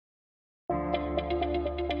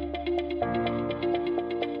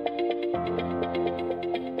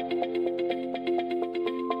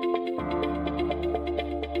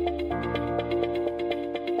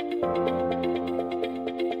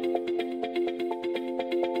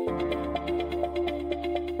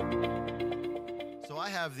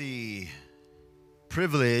Have the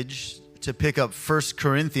privilege to pick up 1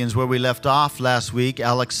 Corinthians where we left off last week.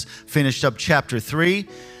 Alex finished up chapter 3.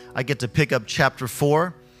 I get to pick up chapter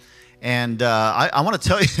 4. And I want to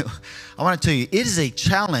tell you, it is a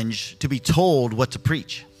challenge to be told what to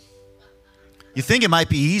preach. You think it might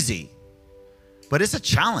be easy, but it's a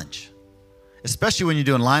challenge, especially when you're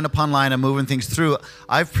doing line upon line and moving things through.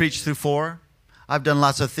 I've preached through 4. I've done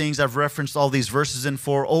lots of things. I've referenced all these verses in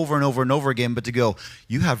 4 over and over and over again. But to go,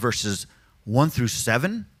 you have verses 1 through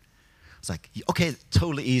 7? It's like, okay,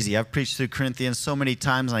 totally easy. I've preached through Corinthians so many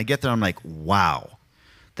times, and I get there, I'm like, wow,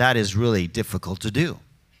 that is really difficult to do.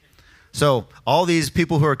 So all these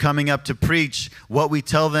people who are coming up to preach, what we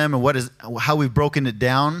tell them and how we've broken it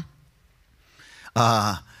down,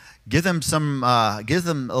 give them a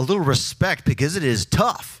little respect, because it is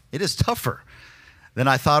tough. It is tougher than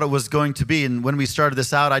I thought it was going to be. And when we started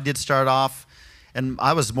this out, I did start off, and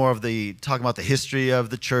I was more of talking about the history of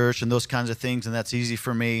the church and those kinds of things, and that's easy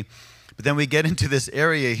for me. But then we get into this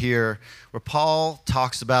area here where Paul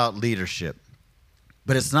talks about leadership.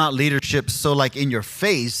 But it's not leadership so like in your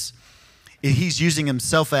face. He's using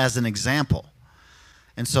himself as an example.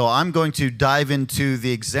 And so I'm going to dive into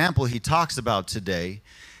the example he talks about today,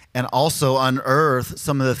 and also unearth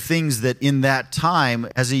some of the things that in that time,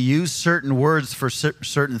 as he used certain words for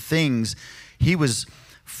certain things, he was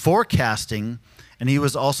forecasting, and he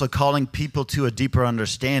was also calling people to a deeper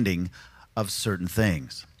understanding of certain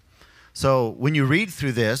things. So when you read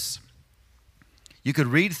through this, you could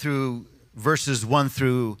read through verses 1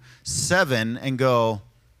 through 7 and go,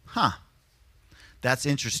 that's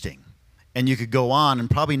interesting. And you could go on and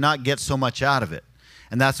probably not get so much out of it.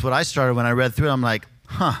 And that's what I started when I read through it. I'm like,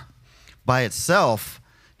 by itself,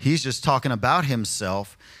 he's just talking about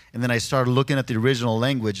himself. And then I started looking at the original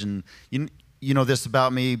language. And you know this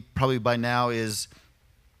about me probably by now is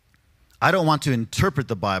I don't want to interpret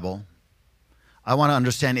the Bible. I want to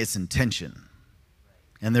understand its intention.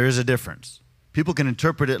 And there is a difference. People can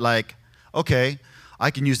interpret it like, okay,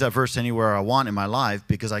 I can use that verse anywhere I want in my life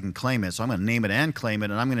because I can claim it. So I'm going to name it and claim it,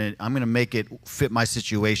 and I'm going to make it fit my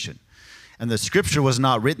situation. And the scripture was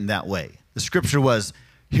not written that way. The scripture was,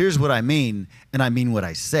 here's what I mean, and I mean what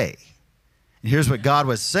I say. And here's what God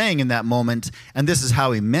was saying in that moment, and this is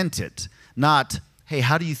how he meant it. Not, hey,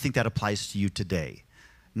 how do you think that applies to you today?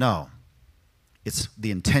 No, it's the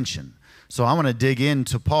intention. So I want to dig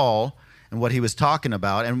into Paul and what he was talking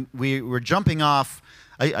about. And we were jumping off.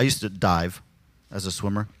 I used to dive as a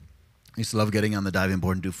swimmer. I used to love getting on the diving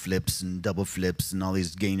board and do flips and double flips and all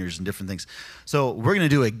these gainers and different things. So we're going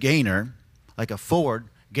to do a gainer, like a forward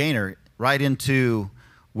gainer, right into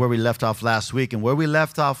where we left off last week. And where we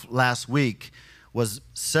left off last week was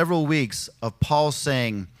several weeks of Paul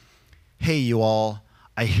saying, hey, you all,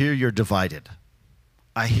 I hear you're divided.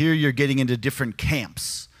 I hear you're getting into different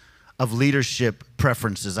camps of leadership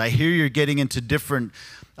preferences. I hear you're getting into different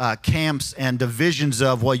camps and divisions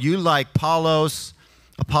of, well, you like Apollos,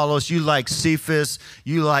 you like Cephas,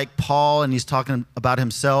 you like Paul, and he's talking about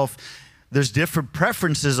himself. There's different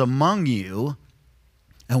preferences among you,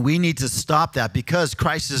 and we need to stop that because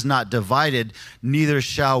Christ is not divided, neither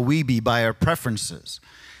shall we be by our preferences.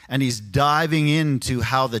 And he's diving into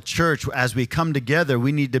how the church, as we come together,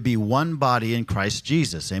 we need to be one body in Christ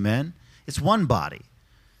Jesus. Amen? It's one body.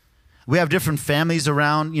 We have different families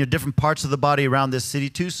around, different parts of the body around this city,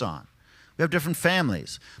 Tucson. We have different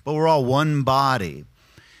families, but we're all one body.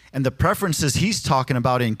 And the preferences he's talking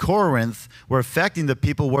about in Corinth were affecting the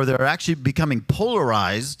people where they're actually becoming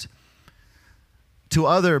polarized to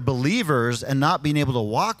other believers and not being able to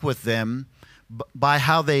walk with them by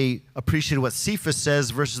how they appreciated what Cephas says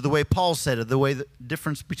versus the way Paul said it, the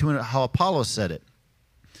difference between how Apollos said it.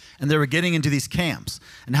 And they were getting into these camps.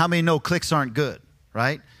 And how many know cliques aren't good,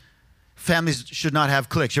 right? Families should not have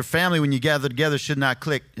cliques. Your family, when you gather together, should not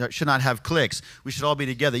have cliques. We should all be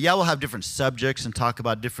together. Yeah, we'll have different subjects and talk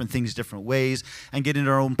about different things different ways and get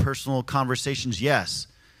into our own personal conversations, yes.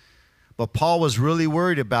 But Paul was really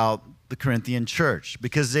worried about the Corinthian church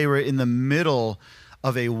because they were in the middle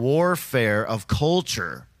of a warfare of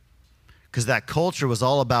culture, because that culture was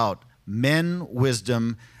all about men,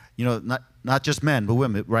 wisdom, not just men, but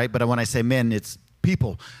women, right? But when I say men, it's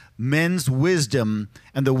people. Men's wisdom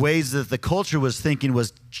and the ways that the culture was thinking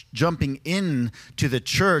was jumping in to the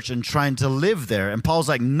church and trying to live there. And Paul's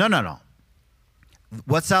like, no.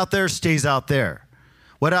 What's out there stays out there.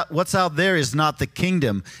 What's out there is not the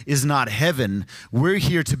kingdom, is not heaven. We're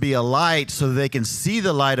here to be a light so that they can see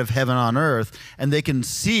the light of heaven on earth, and they can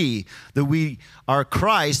see that we are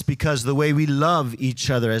Christ because the way we love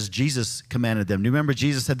each other as Jesus commanded them. Do you remember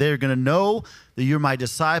Jesus said they're going to know that you're my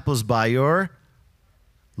disciples by your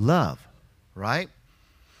love, right?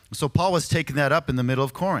 So Paul was taking that up in the middle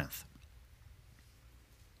of Corinth.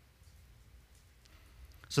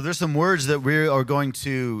 So there's some words that we are going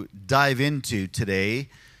to dive into today.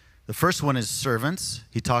 The first one is servants.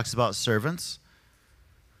 He talks about servants.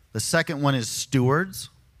 The second one is stewards.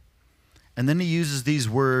 And then he uses these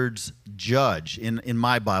words, judge. In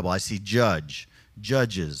my Bible, I see judge,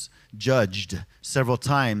 judges, judged several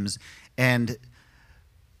times. And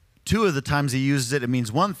two of the times he uses it, it means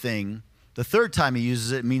one thing. The third time he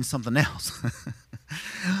uses it, it means something else.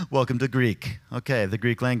 Welcome to Greek. Okay, the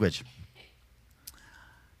Greek language.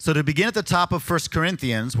 So to begin at the top of 1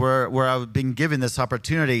 Corinthians, where I've been given this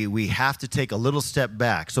opportunity, we have to take a little step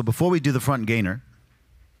back. So before we do the front gainer,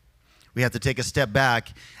 we have to take a step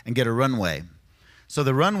back and get a runway. So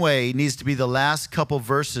the runway needs to be the last couple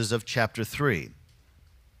verses of chapter 3.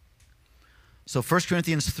 So 1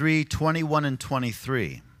 Corinthians 3, 21 and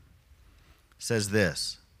 23 says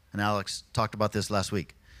this, and Alex talked about this last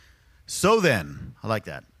week. So then, I like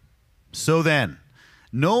that. So then,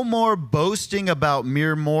 no more boasting about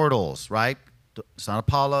mere mortals, right? It's not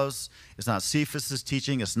Apollos. It's not Cephas'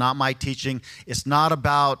 teaching. It's not my teaching. It's not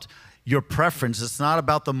about your preference. It's not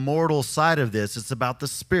about the mortal side of this. It's about the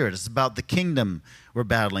spirit. It's about the kingdom we're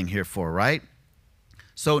battling here for, right?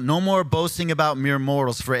 So no more boasting about mere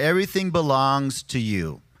mortals, for everything belongs to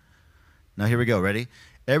you. Now here we go. Ready?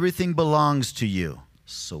 Everything belongs to you.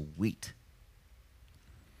 Sweet.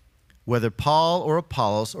 Whether Paul or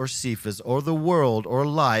Apollos or Cephas or the world or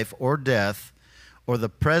life or death or the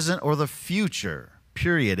present or the future,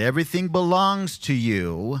 period. Everything belongs to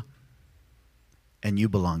you, and you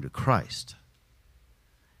belong to Christ.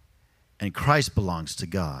 And Christ belongs to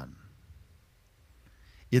God.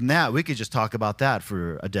 In that, we could just talk about that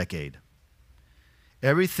for a decade.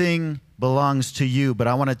 Everything belongs to you, but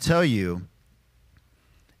I want to tell you,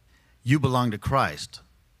 you belong to Christ.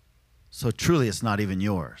 So truly, it's not even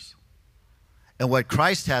yours. And what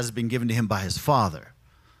Christ has been given to him by his Father.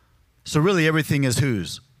 So really everything is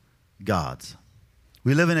whose? God's.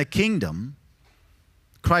 We live in a kingdom.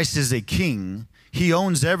 Christ is a king. He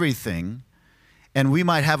owns everything. And we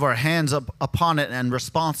might have our hands up upon it and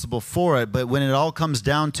responsible for it, but when it all comes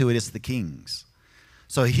down to it, it's the king's.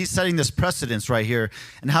 So he's setting this precedence right here.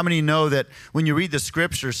 And how many know that when you read the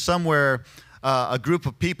scripture, somewhere a group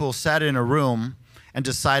of people sat in a room and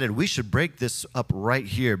decided we should break this up right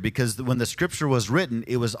here, because when the scripture was written,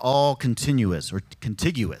 it was all continuous or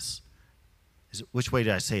contiguous. Which way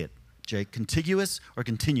did I say it, Jay? Contiguous or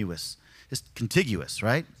continuous? It's contiguous,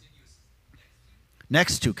 right?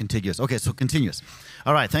 Next to contiguous. Okay, so continuous.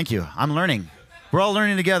 All right, thank you. I'm learning. We're all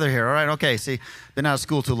learning together here. All right, okay. See, been out of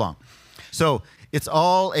school too long. So it's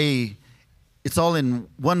all in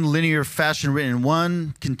one linear fashion, written in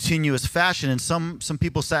one continuous fashion. And some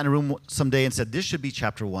people sat in a room someday and said, this should be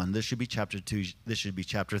chapter 1, this should be chapter 2, this should be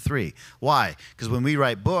chapter 3. Why? Because when we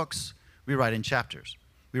write books, we write in chapters.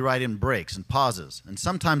 We write in breaks and pauses. And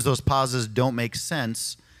sometimes those pauses don't make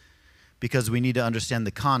sense because we need to understand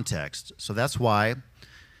the context. So that's why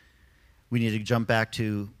we need to jump back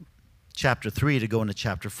to chapter 3 to go into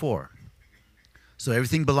chapter 4. So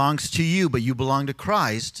everything belongs to you, but you belong to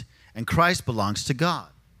Christ, and Christ belongs to God.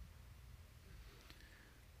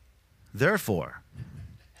 Therefore,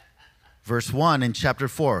 verse 1 in chapter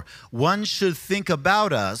 4, one should think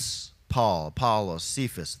about us, Paul, Apollos,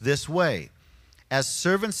 Cephas, this way, as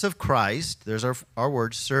servants of Christ, there's our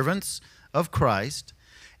word, servants of Christ,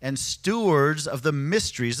 and stewards of the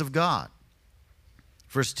mysteries of God.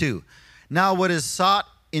 Verse 2, now what is sought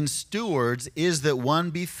in stewards is that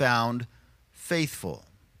one be found faithful.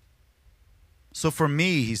 So for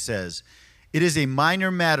me, he says, it is a minor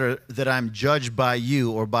matter that I'm judged by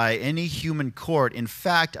you or by any human court. In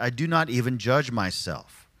fact, I do not even judge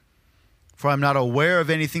myself. For I'm not aware of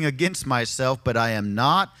anything against myself, but I am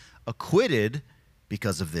not acquitted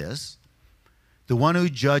because of this. The one who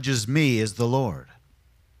judges me is the Lord.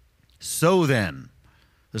 So then,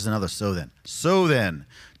 there's another so then. So then,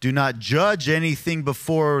 do not judge anything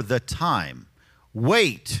before the time.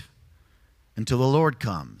 Wait until the Lord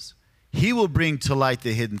comes. He will bring to light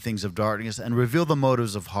the hidden things of darkness and reveal the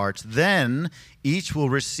motives of hearts. Then each will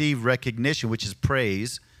receive recognition, which is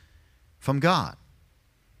praise, from God.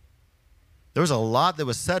 There was a lot that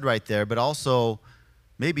was said right there, but also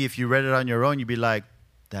maybe if you read it on your own, you'd be like,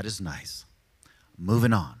 that is nice.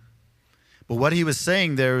 Moving on. But what he was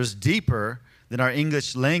saying there is deeper than our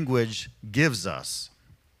English language gives us.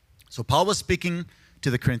 So Paul was speaking to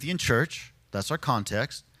the Corinthian church. That's our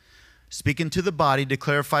context. Speaking to the body to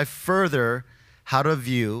clarify further how to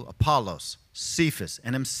view Apollos, Cephas,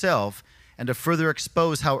 and himself, and to further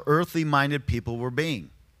expose how earthly-minded people were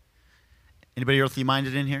being. Anybody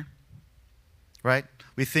earthly-minded in here? Right?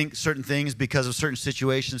 We think certain things because of certain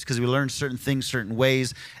situations, because we learn certain things certain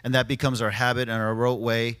ways, and that becomes our habit and our rote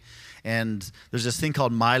way. And there's this thing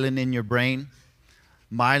called myelin in your brain.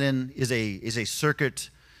 Myelin is a circuit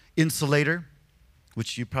insulator,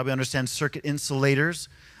 which you probably understand. Circuit insulators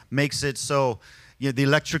makes it so the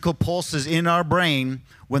electrical pulses in our brain,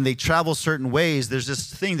 when they travel certain ways, there's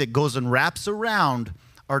this thing that goes and wraps around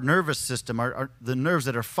our nervous system, the nerves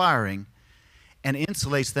that are firing, and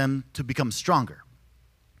insulates them to become stronger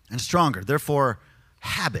and stronger. Therefore,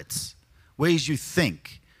 habits, ways you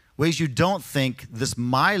think, ways you don't think, this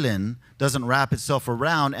myelin doesn't wrap itself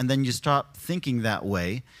around, and then you stop thinking that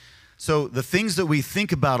way. So the things that we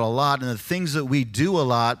think about a lot and the things that we do a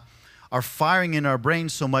lot are firing in our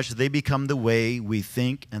brains so much that they become the way we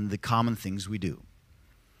think and the common things we do.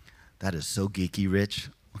 That is so geeky, Rich.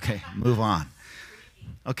 Okay, move on.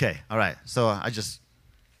 Okay, all right. So I just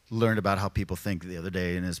learned about how people think the other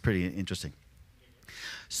day, and it's pretty interesting.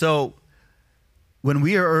 So when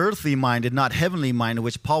we are earthly minded, not heavenly minded,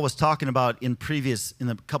 which Paul was talking about in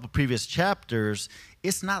a couple previous chapters,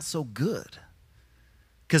 it's not so good.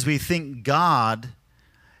 Because we think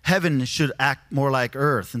heaven should act more like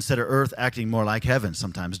earth instead of earth acting more like heaven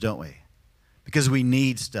sometimes, don't we? Because we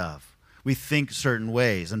need stuff. We think certain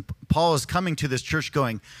ways. And Paul is coming to this church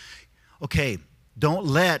going, okay, don't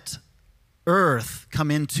let earth come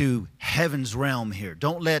into heaven's realm here.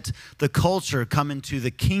 Don't let the culture come into the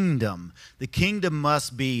kingdom. The kingdom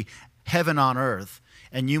must be heaven on earth,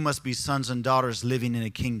 and you must be sons and daughters living in a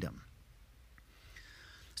kingdom.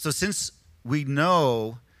 So since we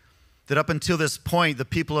know that up until this point, the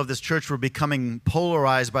people of this church were becoming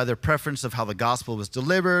polarized by their preference of how the gospel was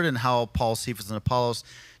delivered and how Paul, Cephas, and Apollos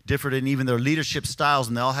differed in even their leadership styles,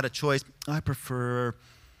 and they all had a choice. I prefer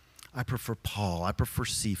Paul. I prefer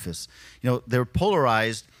Cephas. They were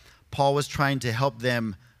polarized. Paul was trying to help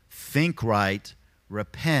them think right,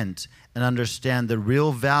 repent, and understand the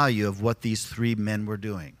real value of what these three men were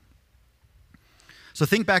doing. So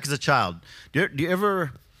think back as a child. Do you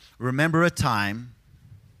ever remember a time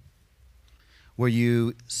where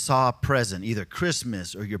you saw a present, either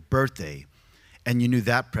Christmas or your birthday, and you knew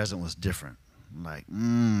that present was different? Like,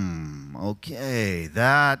 okay,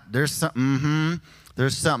 there's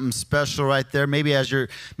something special right there. Maybe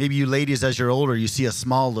you ladies, as you're older, you see a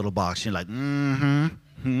small little box. You're like,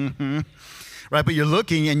 right? But you're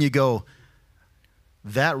looking and you go,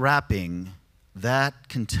 that wrapping, that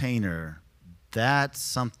container, that's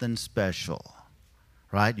something special,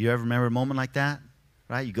 right? You ever remember a moment like that?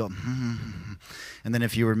 Right? You go, and then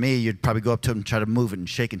if you were me, you'd probably go up to it and try to move it and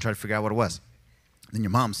shake and try to figure out what it was. Then your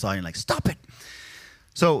mom saw you and like, stop it.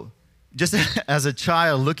 So just as a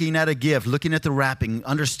child, looking at a gift, looking at the wrapping,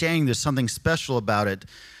 understanding there's something special about it,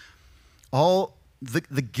 all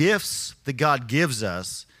the gifts that God gives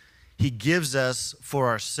us, he gives us for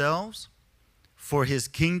ourselves, for his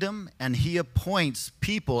kingdom, and he appoints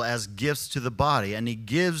people as gifts to the body, and he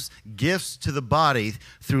gives gifts to the body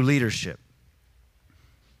through leadership.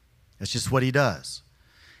 That's just what he does.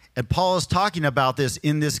 And Paul is talking about this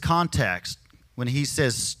in this context when he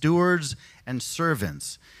says stewards and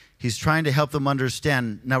servants. He's trying to help them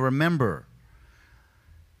understand. Now remember,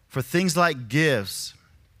 for things like gifts,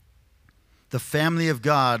 the family of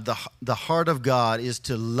God, the heart of God is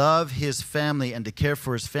to love his family and to care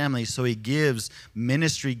for his family, so he gives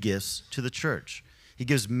ministry gifts to the church. He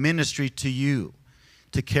gives ministry to you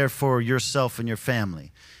to care for yourself and your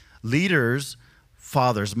family. Leaders,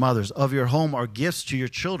 fathers, mothers of your home are gifts to your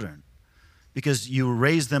children because you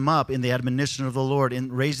raise them up in the admonition of the Lord,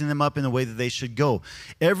 in raising them up in the way that they should go.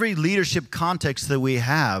 Every leadership context that we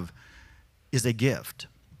have is a gift.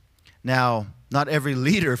 Now, not every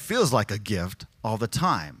leader feels like a gift all the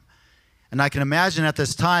time. And I can imagine at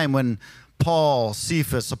this time when Paul,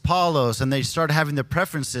 Cephas, Apollos, and they started having their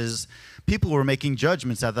preferences, people were making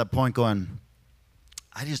judgments at that point going,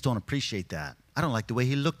 I just don't appreciate that. I don't like the way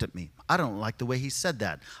he looked at me. I don't like the way he said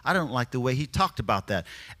that. I don't like the way he talked about that.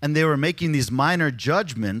 And they were making these minor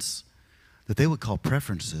judgments that they would call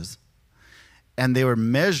preferences. And they were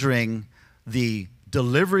measuring the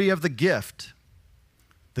delivery of the gift.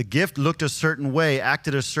 The gift looked a certain way,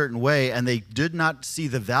 acted a certain way, and they did not see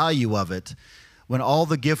the value of it when all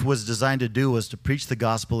the gift was designed to do was to preach the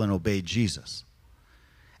gospel and obey Jesus.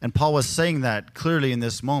 And Paul was saying that clearly in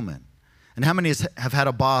this moment. And how many have had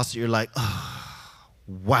a boss that you're like, oh,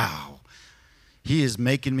 wow, He is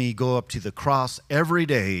making me go up to the cross every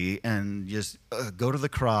day and just go to the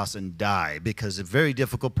cross and die because a very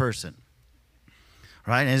difficult person.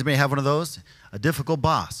 Right? Anybody have one of those? A difficult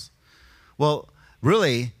boss. Well,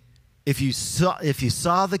 really, if you saw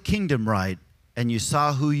the kingdom right and you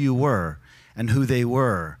saw who you were and who they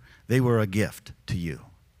were a gift to you.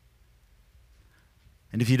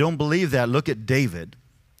 And if you don't believe that, look at David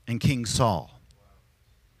and King Saul.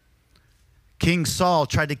 King Saul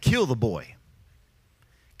tried to kill the boy.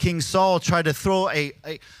 King Saul tried to throw a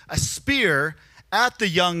spear at the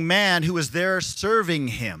young man who was there serving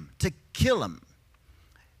him to kill him.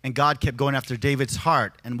 And God kept going after David's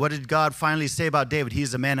heart. And what did God finally say about David?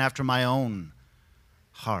 He's a man after my own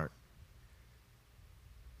heart.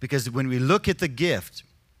 Because when we look at the gift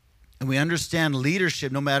and we understand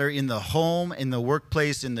leadership, no matter in the home, in the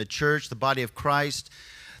workplace, in the church, the body of Christ,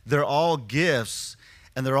 they're all gifts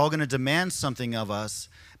and they're all going to demand something of us.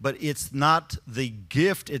 But it's not the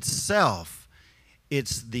gift itself.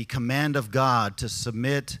 It's the command of God to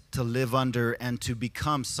submit, to live under, and to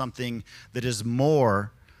become something that is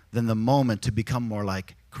more than the moment, to become more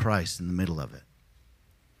like Christ in the middle of it.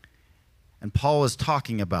 And Paul was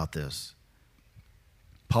talking about this.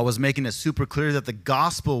 Paul was making it super clear that the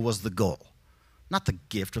gospel was the goal, not the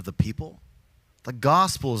gift of the people. The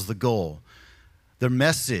gospel is the goal, their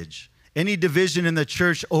message. Any division in the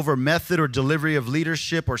church over method or delivery of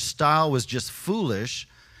leadership or style was just foolish,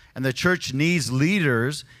 and the church needs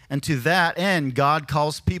leaders, and to that end, God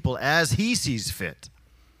calls people as he sees fit.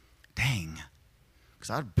 Dang, because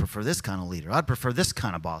I'd prefer this kind of leader. I'd prefer this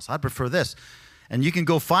kind of boss. I'd prefer this. And you can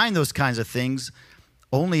go find those kinds of things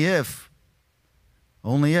only if,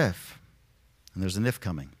 and there's an if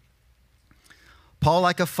coming. Paul,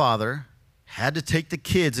 like a father, had to take the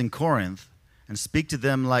kids in Corinth and speak to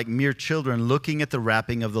them like mere children looking at the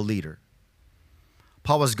wrapping of the leader.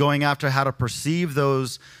 Paul was going after how to perceive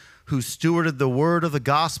those who stewarded the word of the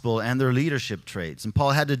gospel and their leadership traits. And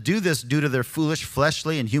Paul had to do this due to their foolish,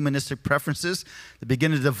 fleshly, and humanistic preferences that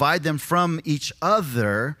begin to divide them from each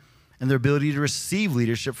other and their ability to receive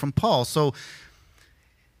leadership from Paul. So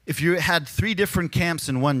if you had 3 different camps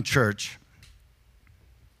in one church,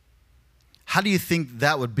 how do you think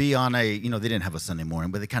that would be on they didn't have a Sunday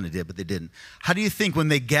morning, but they kind of did, but they didn't. How do you think when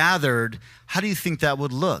they gathered, how do you think that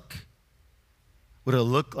would look? Would it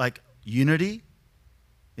look like unity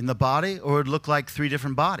in the body, or would it look like 3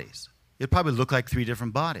 different bodies? It'd probably look like 3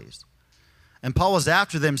 different bodies. And Paul was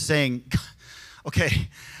after them saying, okay,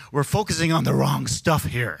 we're focusing on the wrong stuff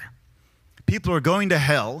here. People are going to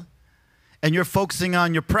hell, and you're focusing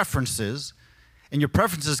on your preferences, and your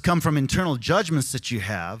preferences come from internal judgments that you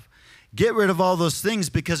have. Get rid of all those things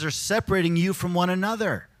because they're separating you from one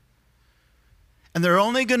another. And they're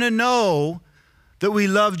only going to know that we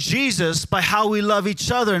love Jesus by how we love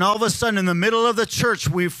each other. And all of a sudden, in the middle of the church,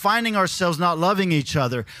 we're finding ourselves not loving each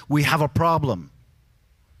other. We have a problem.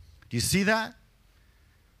 Do you see that?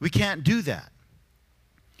 We can't do that.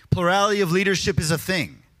 Plurality of leadership is a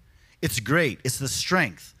thing. It's great. It's the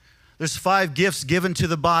strength. There's 5 gifts given to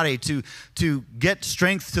the body to get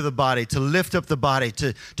strength to the body, to lift up the body,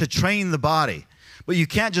 to train the body. But you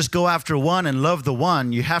can't just go after one and love the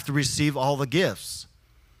one. You have to receive all the gifts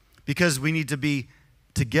because we need to be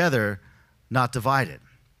together, not divided.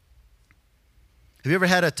 Have you ever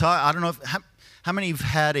had a talk? I don't know how many have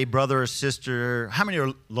had a brother or sister? How many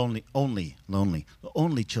are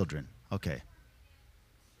only children? Okay.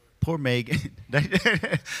 Poor Meg.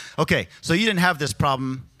 Okay, so you didn't have this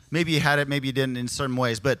problem. Maybe you had it, maybe you didn't in certain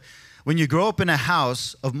ways. But when you grow up in a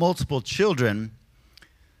house of multiple children,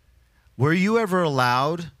 were you ever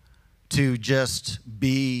allowed to just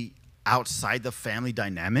be outside the family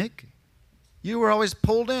dynamic? You were always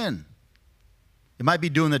pulled in. It might be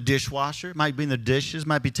doing the dishwasher, it might be in the dishes,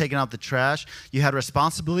 might be taking out the trash. You had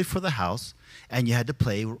responsibility for the house, and you had to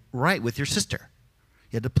play right with your sister.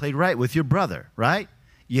 You had to play right with your brother, right?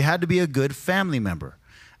 You had to be a good family member.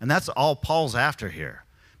 And that's all Paul's after here,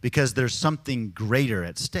 because there's something greater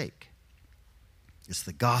at stake. It's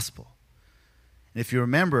the gospel. And if you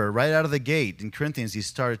remember, right out of the gate in Corinthians, he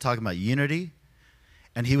started talking about unity,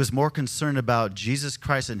 and he was more concerned about Jesus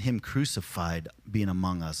Christ and him crucified being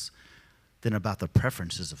among us than about the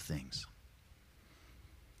preferences of things.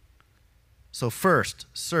 So first,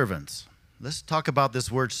 servants. Let's talk about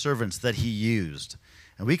this word servants that he used.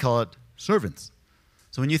 And we call it servants.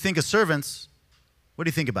 So when you think of servants, what do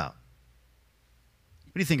you think about?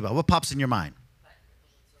 What do you think about? What pops in your mind?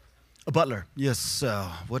 A butler. Yes,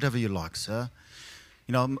 whatever you like, sir.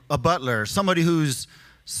 You know, a butler, somebody who's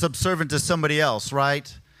subservient to somebody else,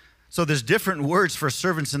 right? So there's different words for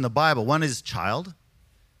servants in the Bible. One is child.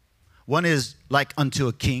 One is like unto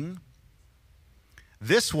a king.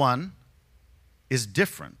 This one is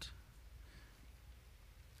different.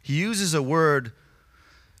 He uses a word,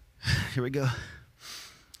 here we go.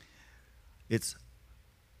 It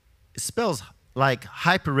spells like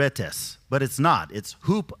hyperetes, but it's not. It's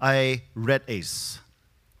huparetes.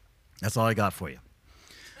 That's all I got for you.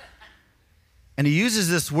 And he uses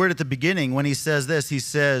this word at the beginning when he says this. He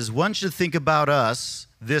says, one should think about us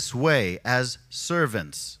this way, as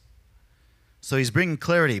servants. So he's bringing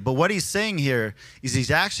clarity. But what he's saying here is he's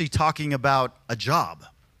actually talking about a job.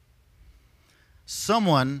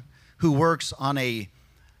 Someone who works on a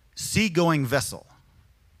seagoing vessel.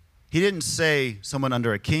 He didn't say someone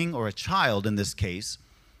under a king or a child in this case.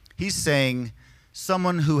 He's saying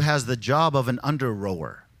someone who has the job of an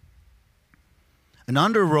under-rower. An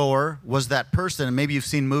under-rower was that person, and maybe you've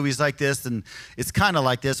seen movies like this, and it's kind of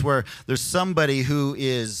like this, where there's somebody who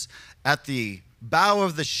is at the bow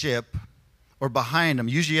of the ship or behind them,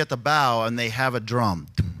 usually at the bow, and they have a drum.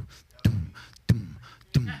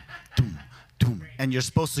 And you're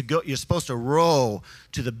supposed to row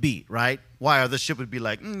to the beat, right? Why? Or the ship would be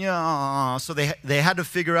like, yeah. So they had to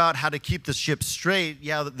figure out how to keep the ship straight.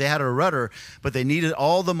 Yeah, they had a rudder, but they needed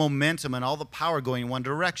all the momentum and all the power going in one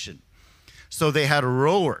direction. So they had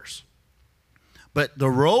rowers. But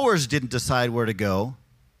the rowers didn't decide where to go.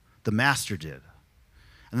 The master did.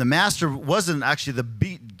 And the master wasn't actually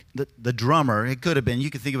the drummer. It could have been.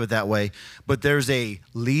 You could think of it that way. But there's a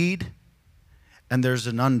lead and there's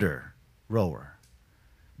an under rower.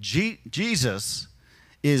 Jesus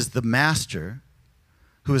is the master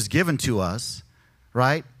who is given to us,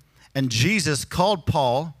 right? And Jesus called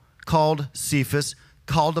Paul, called Cephas,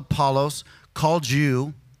 called Apollos, called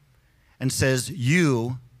you, and says,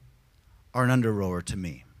 you are an under rower to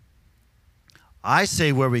me. I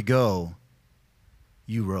say where we go,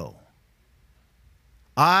 you row.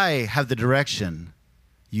 I have the direction,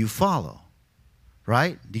 you follow.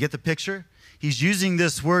 Right? Do you get the picture? He's using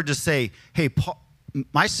this word to say, hey,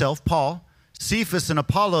 myself, Paul, Cephas, and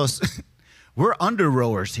Apollos, we're under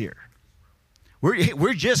rowers here.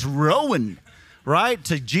 We're just rowing, right,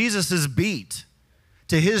 to Jesus' beat,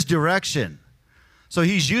 to his direction. So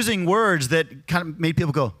he's using words that kind of made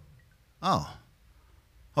people go, oh,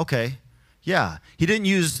 okay, yeah. He didn't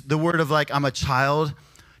use the word of like, I'm a child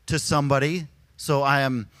to somebody, so I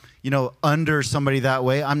am, under somebody that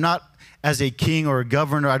way. I'm not as a king or a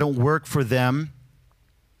governor. I don't work for them.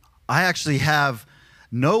 I actually have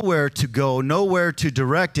nowhere to go, nowhere to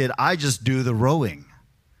direct it. I just do the rowing.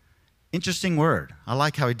 Interesting word. I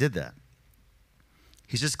like how he did that.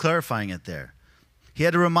 He's just clarifying it there. He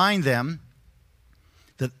had to remind them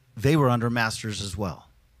that they were under masters as well.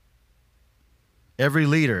 Every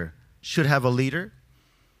leader should have a leader,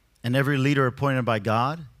 and every leader appointed by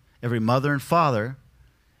God, every mother and father.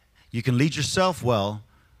 You can lead yourself well,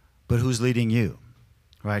 but who's leading you?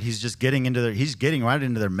 Right? He's just getting right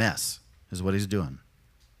into their mess, is what he's doing.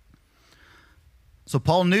 So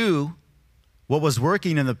Paul knew what was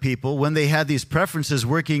working in the people when they had these preferences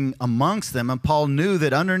working amongst them, and Paul knew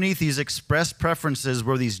that underneath these expressed preferences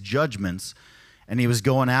were these judgments, and he was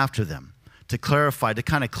going after them to clarify, to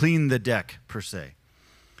kind of clean the deck, per se.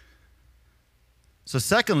 So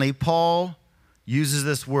secondly, Paul uses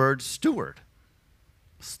this word steward.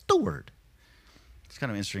 Steward. It's kind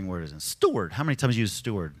of an interesting word, isn't it? Steward. How many times you use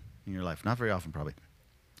steward in your life? Not very often, probably.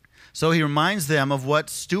 So he reminds them of what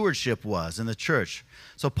stewardship was in the church.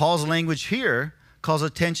 So Paul's language here calls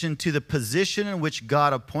attention to the position in which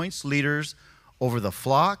God appoints leaders over the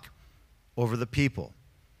flock, over the people.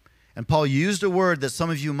 And Paul used a word that some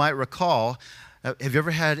of you might recall. Have you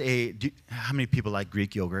ever had how many people like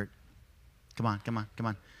Greek yogurt? Come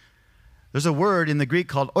on. There's a word in the Greek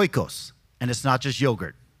called oikos, and it's not just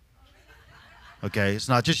yogurt. Okay, it's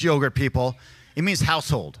not just yogurt, people. It means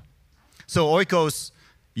household. So oikos,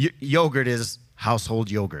 yogurt is household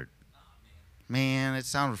yogurt. Man, it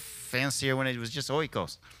sounded fancier when it was just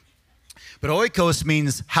oikos. But oikos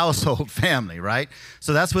means household, family, right?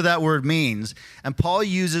 So that's what that word means. And Paul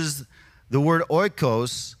uses the word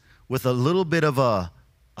oikos with a little bit of a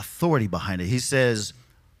authority behind it. He says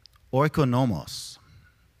oikonomos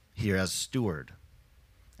here as steward.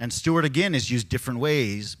 And steward, again, is used different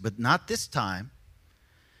ways, but not this time.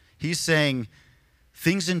 He's saying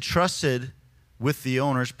things entrusted with the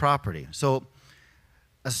owner's property. So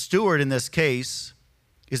a steward in this case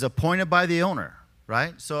is appointed by the owner,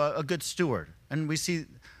 right? So a good steward. And we see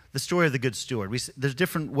the story of the good steward. There's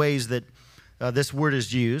different ways that this word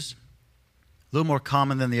is used, a little more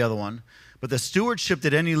common than the other one. But the stewardship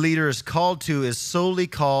that any leader is called to is solely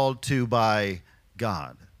called to by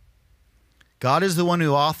God. God is the one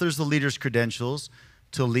who authors the leader's credentials,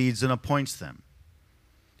 to leads and appoints them.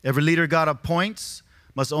 Every leader God appoints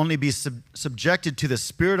must only be subjected to the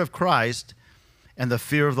Spirit of Christ and the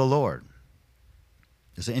fear of the Lord.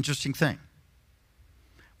 It's an interesting thing.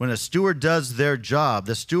 When a steward does their job,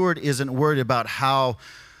 the steward isn't worried about how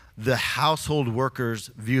the household workers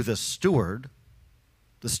view the steward.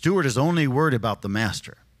 The steward is only worried about the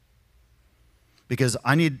master. Because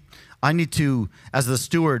I need to, as the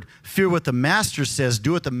steward, fear what the master says,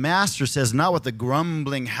 do what the master says, not what the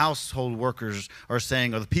grumbling household workers are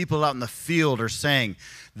saying or the people out in the field are saying.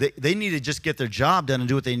 They need to just get their job done and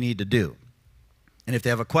do what they need to do. And if they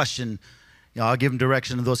have a question, I'll give them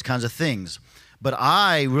direction and those kinds of things. But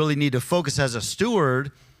I really need to focus as a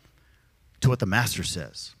steward to what the master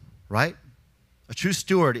says, right? A true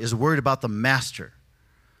steward is worried about the master,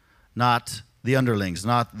 not the underlings,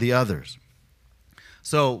 not the others.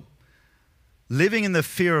 So, living in the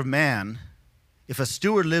fear of man, if a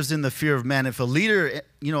steward lives in the fear of man, if a leader,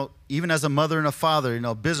 even as a mother and a father,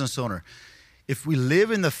 business owner, if we live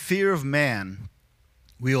in the fear of man,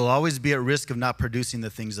 we will always be at risk of not producing the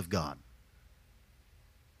things of God.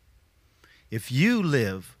 If you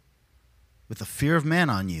live with the fear of man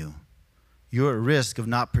on you, you're at risk of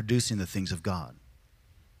not producing the things of God.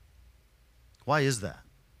 Why is that?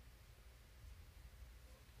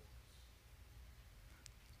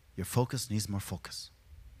 Your focus needs more focus.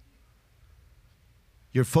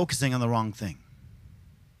 You're focusing on the wrong thing.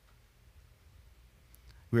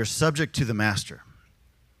 We are subject to the master.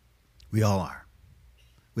 We all are.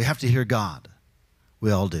 We have to hear God.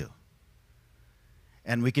 We all do.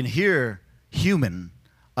 And we can hear human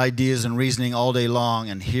ideas and reasoning all day long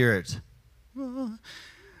and hear it.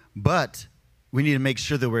 But we need to make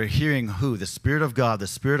sure that we're hearing who? The Spirit of God, the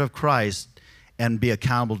Spirit of Christ, and be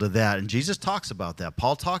accountable to that. And Jesus talks about that.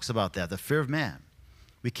 Paul talks about that, the fear of man.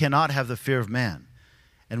 We cannot have the fear of man.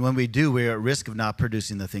 And when we do, we're at risk of not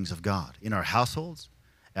producing the things of God in our households,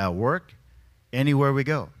 at work, anywhere we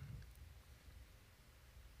go.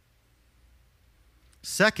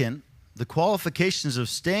 Second, the qualifications of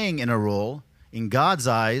staying in a role in God's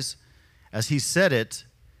eyes, as he said it,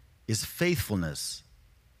 is faithfulness.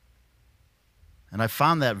 And I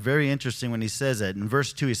found that very interesting when he says that. In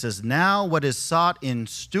verse 2, he says, now what is sought in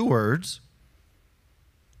stewards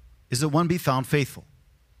is that one be found faithful.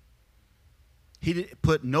 He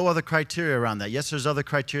put no other criteria around that. Yes, there's other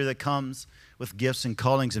criteria that comes with gifts and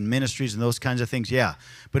callings and ministries and those kinds of things, yeah.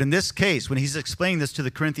 But in this case, when he's explaining this to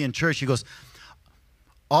the Corinthian church, he goes,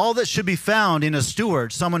 all that should be found in a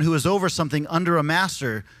steward, someone who is over something under a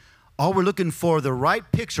master, all we're looking for, the right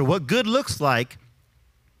picture, what good looks like,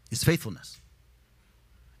 is faithfulness.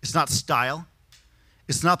 It's not style.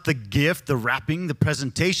 It's not the gift, the wrapping, the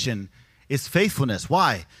presentation. It's faithfulness.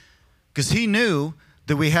 Why? Because he knew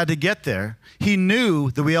that we had to get there. He knew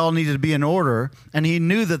that we all needed to be in order, and he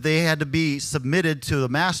knew that they had to be submitted to the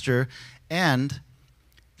master. And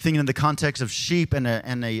thinking in the context of sheep and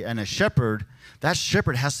a shepherd, that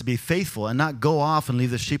shepherd has to be faithful and not go off and leave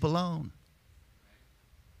the sheep alone.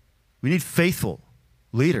 We need faithful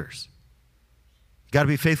leaders. You got to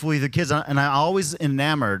be faithful with your kids. And I'm always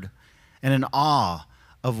enamored and in awe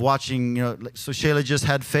of watching, so Shayla just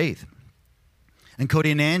had Faith. And Cody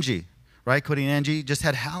and Angie, right? Cody and Angie just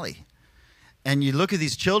had Hallie. And you look at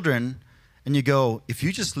these children and you go, if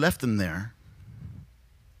you just left them there,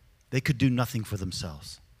 they could do nothing for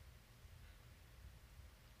themselves.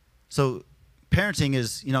 So parenting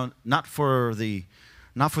is, not for the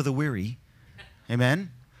weary.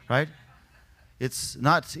 Amen? Right? It's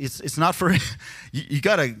not for you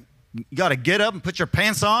gotta get up and put your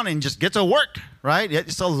pants on and just get to work, right?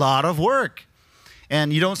 It's a lot of work.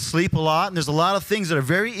 And you don't sleep a lot, and there's a lot of things that are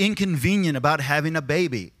very inconvenient about having a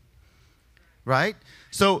baby. Right?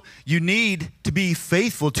 So you need to be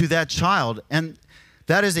faithful to that child. And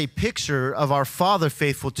that is a picture of our Father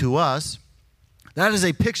faithful to us. That is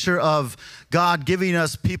a picture of God giving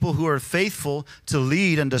us people who are faithful to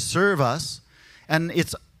lead and to serve us. And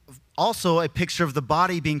it's also a picture of the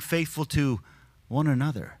body being faithful to one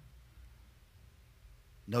another.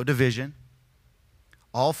 No division.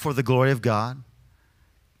 All for the glory of God.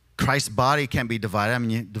 Christ's body can't be divided. I mean,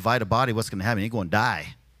 you divide a body, what's going to happen? You're going to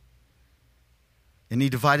die. Any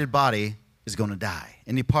divided body is going to die.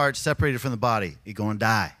 Any part separated from the body, you're going to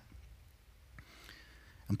die.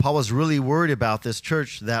 And Paul was really worried about this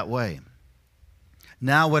church that way.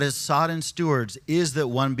 Now what is sought in stewards is that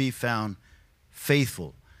one be found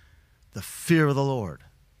faithful. The fear of the Lord.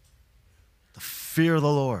 The fear of the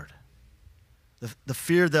Lord. The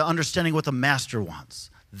fear, the understanding what the master wants.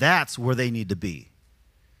 That's where they need to be.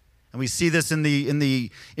 And we see this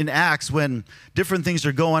in Acts when different things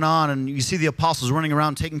are going on, and you see the apostles running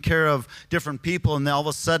around taking care of different people, and then all of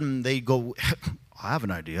a sudden they go, I have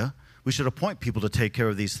an idea. We should appoint people to take care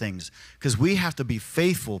of these things because we have to be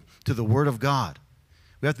faithful to the Word of God.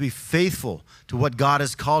 We have to be faithful to what God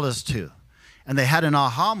has called us to. And they had an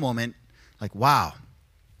aha moment, like, wow,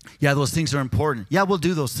 yeah, those things are important. Yeah, we'll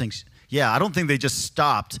do those things. Yeah, I don't think they just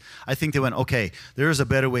stopped. I think they went, okay, there is a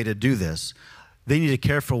better way to do this. They need to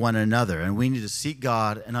care for one another, and we need to seek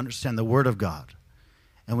God and understand the Word of God.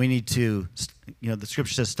 And we need to, the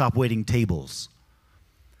Scripture says, stop waiting tables.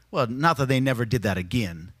 Well, not that they never did that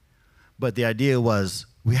again, but the idea was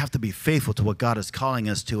we have to be faithful to what God is calling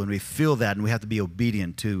us to, and we feel that, and we have to be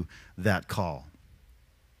obedient to that call.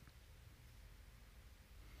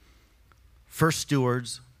 First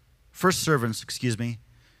servants,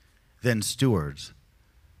 then stewards,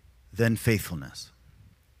 then faithfulness.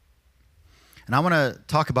 And I want to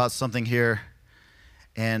talk about something here,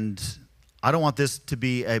 and I don't want this to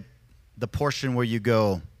be the portion where you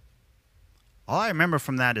go, all I remember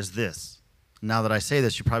from that is this. Now that I say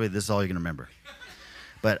this, this is all you're going to remember.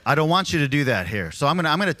 But I don't want you to do that here. So I'm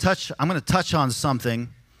going to touch on something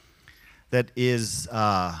that is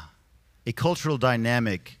a cultural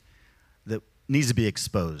dynamic that needs to be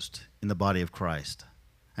exposed in the body of Christ.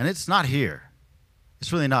 And it's not here.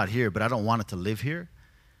 It's really not here, but I don't want it to live here.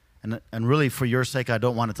 And really, for your sake, I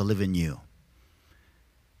don't want it to live in you.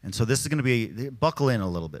 And so this is going to be, buckle in a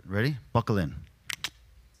little bit. Ready? Buckle in.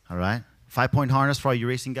 All right? 5-point harness for all you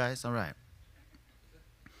racing guys? All right.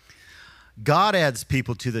 God adds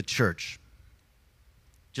people to the church,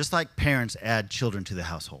 just like parents add children to the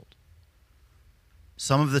household.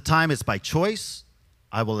 Some of the time it's by choice.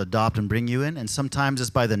 I will adopt and bring you in. And sometimes it's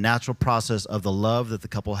by the natural process of the love that the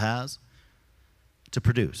couple has to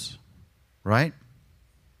produce. Right?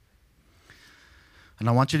 And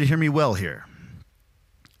I want you to hear me well here.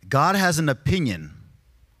 God has an opinion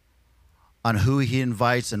on who He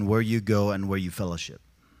invites and where you go and where you fellowship.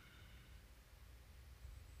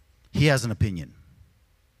 He has an opinion.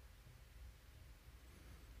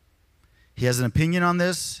 He has an opinion on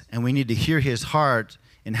this, and we need to hear His heart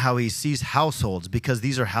in how He sees households, because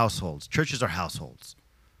these are households. Churches are households.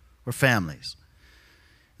 We're families.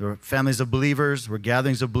 We're families of believers. We're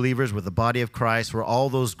gatherings of believers. We're the body of Christ. We're all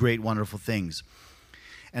those great, wonderful things.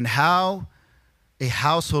 And how a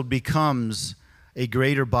household becomes a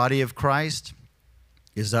greater body of Christ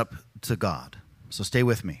is up to God. So stay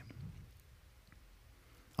with me.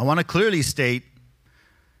 I want to clearly state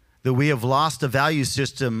that we have lost a value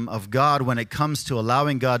system of God when it comes to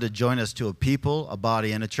allowing God to join us to a people, a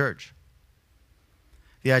body, and a church.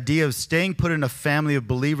 The idea of staying put in a family of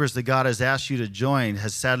believers that God has asked you to join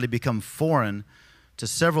has sadly become foreign to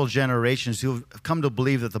several generations who have come to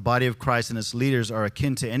believe that the body of Christ and its leaders are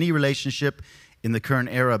akin to any relationship in the current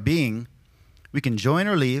era, being we can join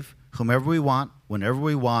or leave whomever we want, whenever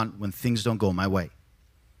we want, when things don't go my way.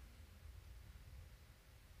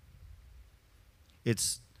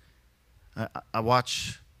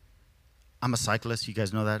 I'm a cyclist, you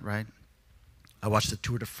guys know that, right? I watch the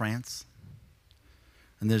Tour de France.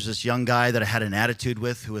 And there's this young guy that I had an attitude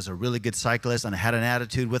with who was a really good cyclist, and I had an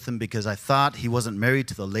attitude with him because I thought he wasn't married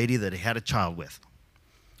to the lady that he had a child with.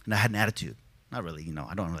 And I had an attitude. Not really,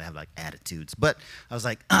 I don't really have like attitudes, but I was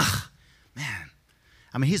like, ugh, man.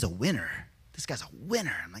 I mean, he's a winner. This guy's a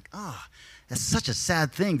winner. I'm like, oh, that's such a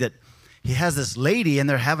sad thing that he has this lady and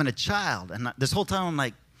they're having a child. And this whole time I'm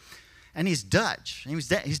like, and he's Dutch. And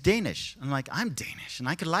he's Danish. I'm like, I'm Danish, and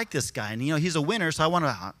I could like this guy. And, he's a winner, so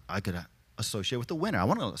I could associate with the winner. I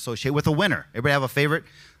want to associate with a winner. Everybody have a favorite,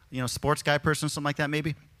 sports guy person, something like that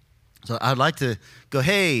maybe? So I'd like to go,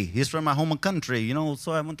 hey, he's from my home country,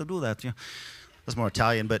 so I want to do that. That's more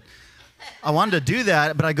Italian, but I wanted to do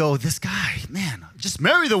that, but I go, this guy, man, just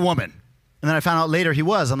marry the woman. And then I found out later he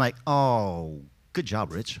was. I'm like, oh, good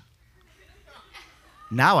job, Rich.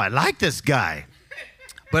 Now I like this guy.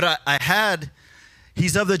 But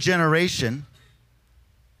he's of the generation,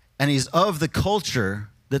 and he's of the culture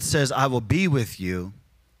that says, I will be with you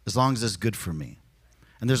as long as it's good for me.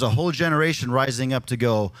 And there's a whole generation rising up to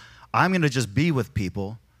go, I'm going to just be with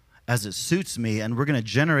people as it suits me, and we're going to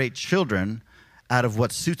generate children out of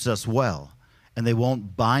what suits us well. And they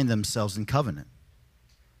won't bind themselves in covenant.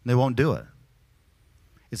 They won't do it.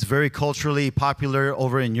 It's very culturally popular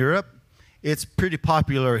over in Europe. It's pretty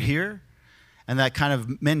popular here. And that kind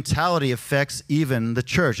of mentality affects even the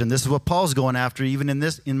church. And this is what Paul's going after even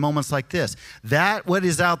in moments like this. That what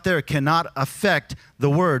is out there cannot affect the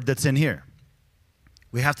word that's in here.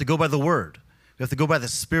 We have to go by the word. We have to go by the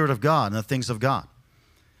Spirit of God and the things of God.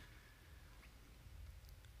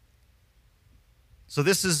 So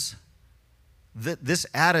this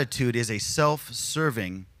attitude is a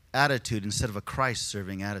self-serving attitude instead of a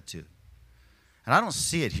Christ-serving attitude. And I don't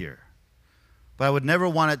see it here. But I would never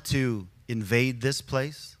want it to invade this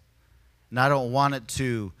place. And I don't want it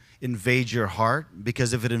to invade your heart,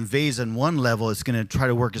 because if it invades on one level, it's going to try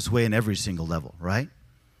to work its way in every single level, right?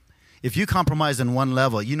 If you compromise on one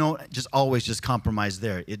level, you don't just always just compromise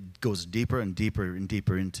there. It goes deeper and deeper and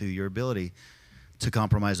deeper into your ability to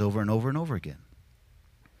compromise over and over and over again.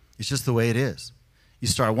 It's just the way it is. You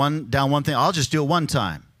start down one thing, I'll just do it one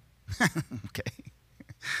time. Okay.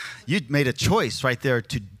 You made a choice right there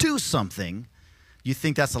to do something. You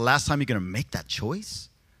think that's the last time you're going to make that choice?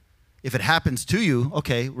 If it happens to you,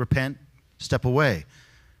 okay, repent, step away.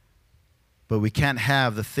 But we can't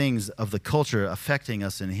have the things of the culture affecting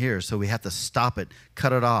us in here, so we have to stop it,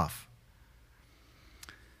 cut it off.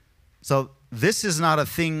 So this is not a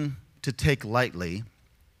thing to take lightly,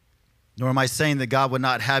 nor am I saying that God would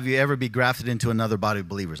not have you ever be grafted into another body of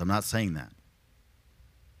believers. I'm not saying that.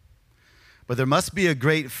 But there must be a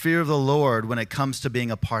great fear of the Lord when it comes to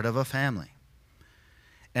being a part of a family,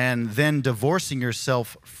 and then divorcing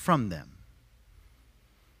yourself from them.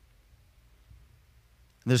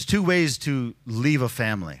 There's two ways to leave a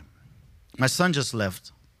family. My son just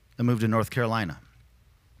left and moved to North Carolina.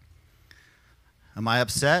 Am I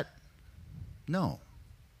upset? No.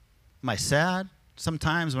 Am I sad?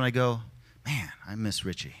 Sometimes when I go, man, I miss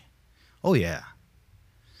Richie. Oh, yeah.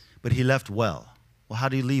 But he left well. Well, how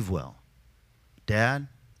do you leave well? Dad,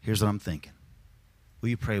 here's what I'm thinking. Will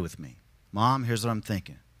you pray with me? Mom, here's what I'm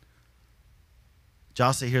thinking.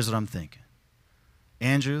 Jossie, here's what I'm thinking.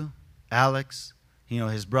 Andrew, Alex,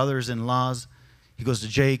 his brothers-in-laws. He goes to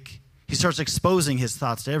Jake. He starts exposing his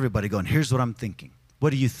thoughts to everybody, going, here's what I'm thinking.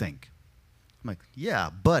 What do you think? I'm like, yeah,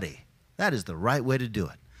 buddy, that is the right way to do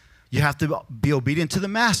it. You have to be obedient to the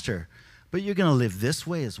master, but you're going to live this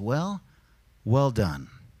way as well? Well done.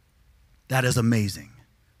 That is amazing.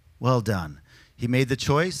 Well done. He made the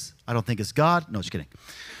choice. I don't think it's God. No, just kidding.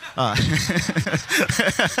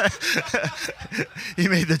 He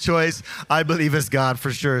made the choice. I believe it's God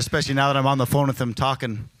for sure, especially now that I'm on the phone with him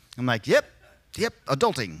talking. I'm like, yep,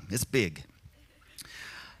 adulting. It's big.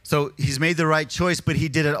 So he's made the right choice, but he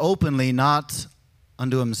did it openly, not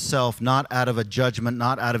unto himself, not out of a judgment,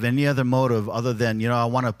 not out of any other motive other than, I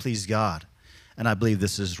want to please God, and I believe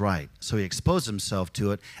this is right. So he exposed himself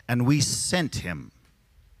to it, and we sent him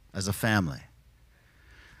as a family.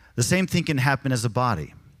 The same thing can happen as a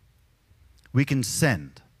body. We can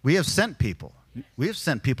send. We have sent people. We have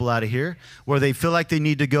sent people out of here where they feel like they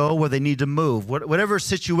need to go, where they need to move. Whatever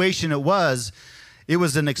situation it was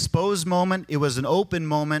an exposed moment. It was an open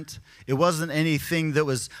moment. It wasn't anything that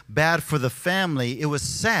was bad for the family. It was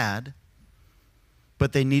sad,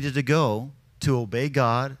 but they needed to go to obey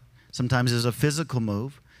God. Sometimes there's a physical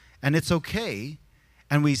move, and it's okay,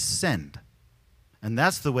 and we send. And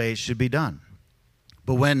that's the way it should be done.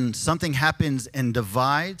 But when something happens and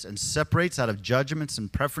divides and separates out of judgments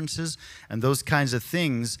and preferences and those kinds of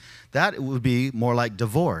things, that would be more like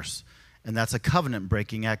divorce. And that's a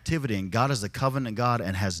covenant-breaking activity. And God is a covenant God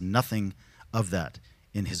and has nothing of that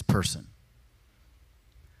in his person.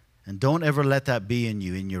 And don't ever let that be in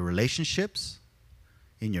you, in your relationships,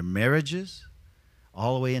 in your marriages,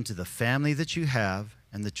 all the way into the family that you have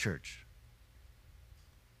and the church.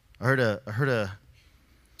 I heard a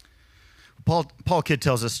Paul Kidd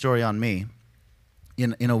tells a story on me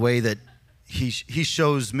in a way that he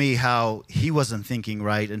shows me how he wasn't thinking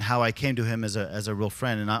right and how I came to him as a real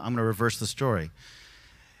friend. And I'm going to reverse the story.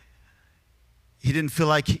 He didn't feel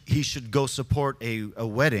like he should go support a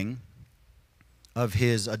wedding of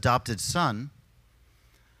his adopted son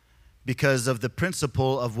because of the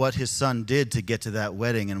principle of what his son did to get to that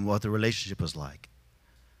wedding and what the relationship was like.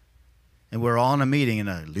 And we're all in a meeting, in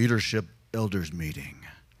a leadership elders meeting.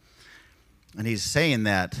 And he's saying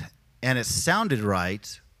that, and it sounded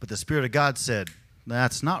right, but the Spirit of God said,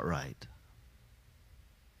 that's not right.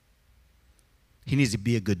 He needs to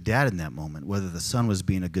be a good dad in that moment, whether the son was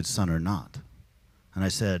being a good son or not. And I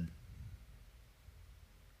said,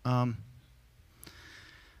 I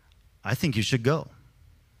think you should go.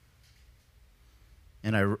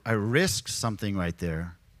 And I risked something right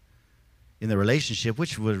there in the relationship,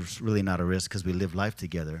 which was really not a risk because we lived life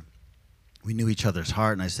together. We knew each other's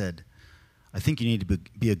heart, and I said, I think you need to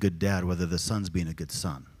be a good dad, whether the son's being a good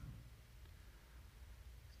son.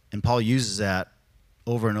 And Paul uses that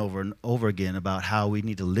over and over and over again about how we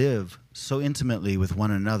need to live so intimately with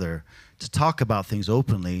one another, to talk about things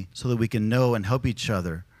openly so that we can know and help each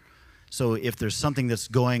other. So if there's something that's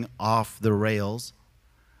going off the rails,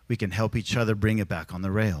 we can help each other bring it back on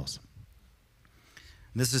the rails.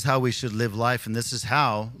 And this is how we should live life, and this is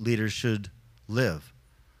how leaders should live.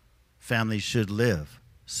 Families should live.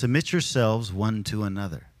 Submit yourselves one to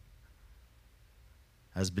another,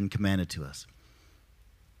 has been commanded to us.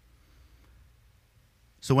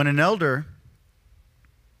 So when an elder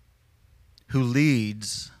who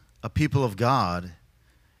leads a people of God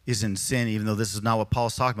is in sin, even though this is not what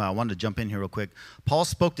Paul's talking about, I wanted to jump in here real quick. Paul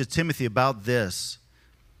spoke to Timothy about this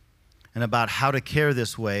and about how to care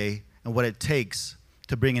this way and what it takes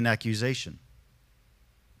to bring an accusation.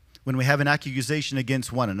 When we have an accusation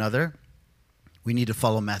against one another, we need to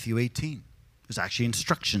follow Matthew 18. There's actually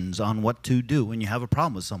instructions on what to do when you have a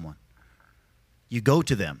problem with someone. You go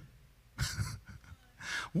to them.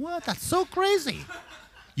 What? That's so crazy.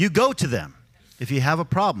 You go to them if you have a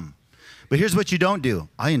problem. But here's what you don't do.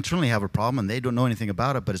 I internally have a problem, and they don't know anything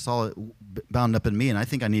about it, but it's all bound up in me, and I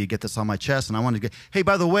think I need to get this on my chest, and I want to get, hey,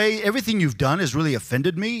 by the way, everything you've done has really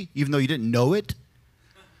offended me, even though you didn't know it.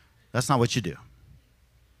 That's not what you do.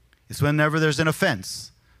 It's whenever there's an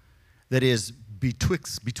offense that is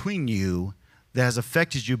between you that has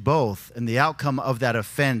affected you both, and the outcome of that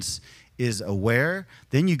offense is aware,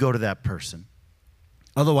 then you go to that person.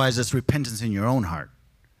 Otherwise, it's repentance in your own heart.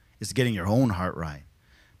 It's getting your own heart right.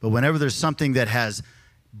 But whenever there's something that has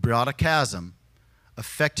brought a chasm,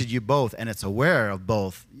 affected you both, and it's aware of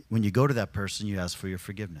both, when you go to that person, you ask for your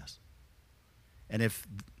forgiveness. And if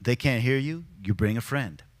they can't hear you, you bring a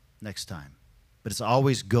friend next time. But it's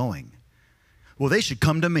always going. Well, they should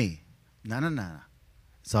come to me. No.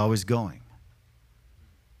 It's always going.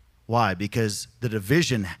 Why? Because the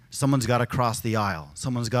division, someone's got to cross the aisle.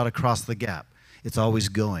 Someone's got to cross the gap. It's always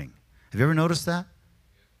going. Have you ever noticed that?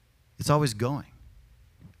 It's always going.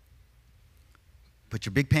 Put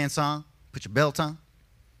your big pants on, put your belt on,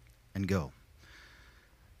 and go.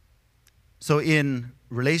 So in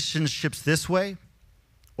relationships this way,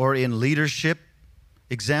 or in leadership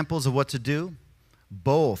examples of what to do,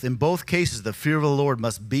 in both cases, the fear of the Lord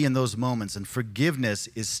must be in those moments, and forgiveness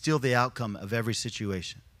is still the outcome of every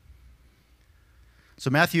situation. So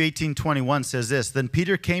Matthew 18:21 says this, then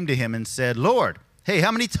Peter came to him and said, Lord, hey,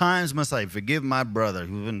 how many times must I forgive my brother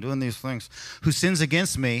who's been doing these things, who sins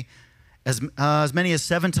against me? As many as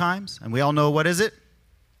 7 times? And we all know, what is it?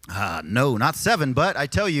 No, not 7, but I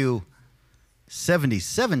tell you,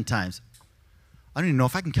 77 times. I don't even know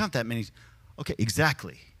if I can count that many. Okay,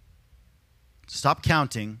 exactly. Stop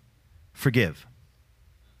counting, forgive.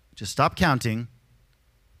 Just stop counting,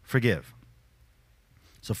 forgive.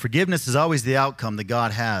 So forgiveness is always the outcome that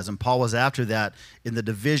God has, and Paul was after that in the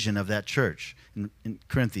division of that church in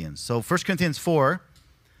Corinthians. So 1 Corinthians 4,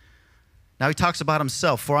 now he talks about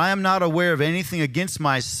himself. For I am not aware of anything against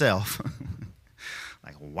myself.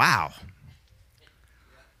 Like, wow.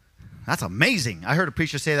 That's amazing. I heard a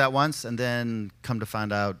preacher say that once, and then come to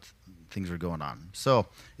find out things were going on. So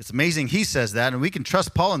it's amazing he says that, and we can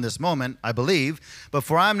trust Paul in this moment, I believe. But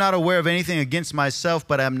for I am not aware of anything against myself,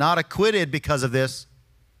 but I am not acquitted because of this.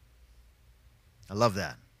 I love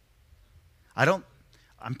that.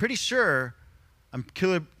 I'm pretty sure I'm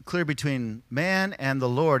clear between man and the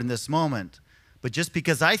Lord in this moment. But just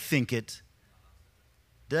because I think it,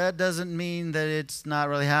 that doesn't mean that it's not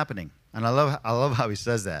really happening. And I love how he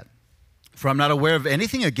says that. For I'm not aware of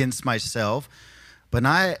anything against myself, but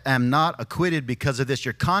I am not acquitted because of this.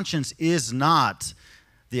 Your conscience is not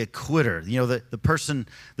the acquitter. You know, the person,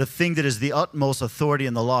 the thing that is the utmost authority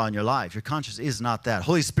in the law in your life. Your conscience is not that.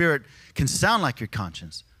 Holy Spirit can sound like your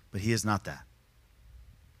conscience, but he is not that.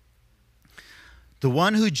 The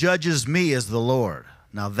one who judges me is the Lord.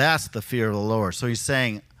 Now that's the fear of the Lord. So he's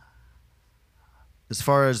saying, as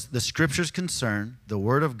far as the Scripture is concerned, the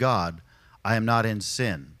Word of God, I am not in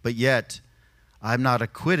sin. But yet, I'm not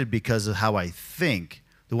acquitted because of how I think.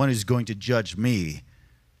 The one who's going to judge me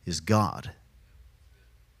is God.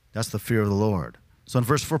 That's the fear of the Lord. So in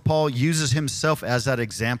verse 4, Paul uses himself as that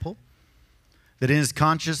example, that in his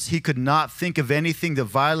conscience he could not think of anything that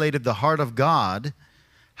violated the heart of God.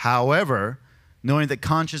 However, knowing that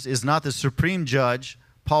conscience is not the supreme judge,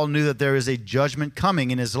 Paul knew that there is a judgment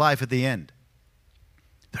coming in his life at the end.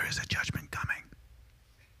 There is a judgment coming.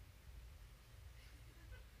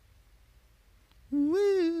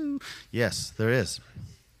 Woo! Yes, there is.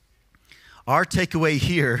 Our takeaway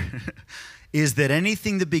here is that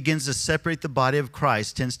anything that begins to separate the body of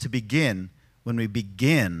Christ tends to begin when we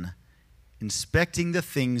begin inspecting the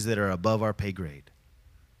things that are above our pay grade.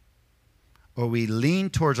 Or we lean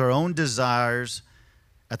towards our own desires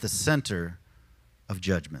at the center of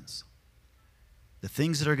judgments. The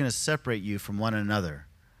things that are going to separate you from one another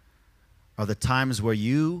are the times where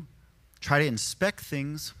you try to inspect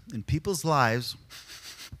things in people's lives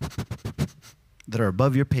that are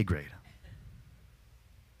above your pay grade.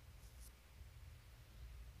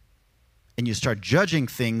 And you start judging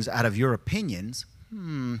things out of your opinions.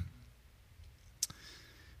 I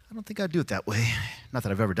don't think I'd do it that way. Not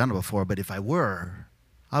that I've ever done it before, but if I were,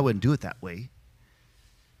 I wouldn't do it that way.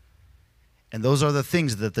 And those are the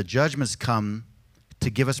things that the judgments come to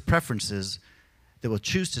give us preferences that will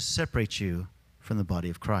choose to separate you from the body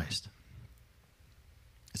of Christ.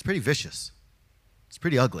 It's pretty vicious. It's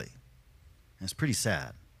pretty ugly. And it's pretty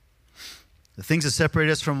sad. The things that separate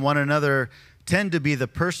us from one another tend to be the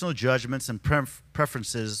personal judgments and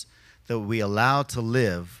preferences that we allow to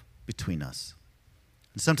live between us.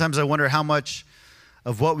 And sometimes I wonder how much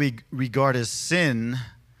of what we regard as sin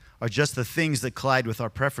are just the things that collide with our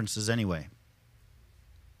preferences anyway.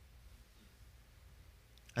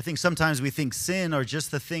 I think sometimes we think sin are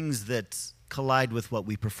just the things that collide with what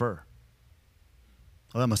we prefer.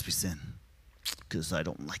 Well, that must be sin because I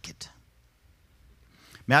don't like it.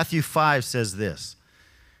 Matthew 5 says this.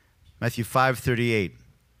 Matthew 5:38.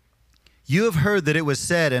 You have heard that it was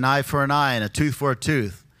said, an eye for an eye and a tooth for a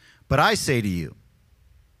tooth. But I say to you,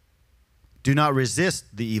 do not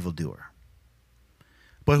resist the evildoer.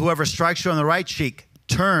 But whoever strikes you on the right cheek,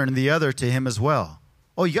 turn the other to him as well.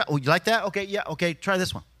 Oh, you like that? Okay, yeah, okay, try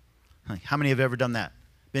this one. How many have ever done that?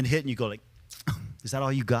 Been hit and you go like, is that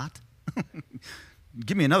all you got?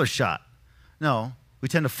 Give me another shot. No, we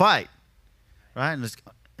tend to fight, right?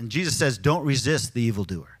 And Jesus says, don't resist the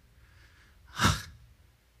evildoer.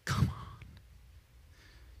 Come on.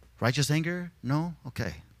 Righteous anger? No?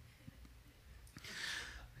 Okay.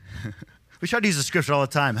 We try to use the scripture all the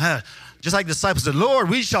time. Just like the disciples said, Lord,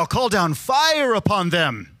 we shall call down fire upon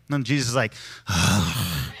them. And then Jesus is like,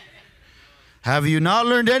 have you not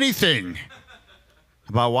learned anything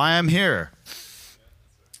about why I'm here?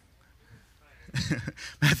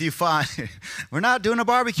 Matthew 5. We're not doing a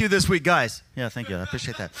barbecue this week, guys. Yeah, thank you. I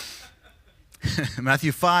appreciate that.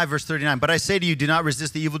 Matthew 5, verse 39. But I say to you, do not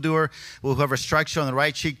resist the evildoer. Well, whoever strikes you on the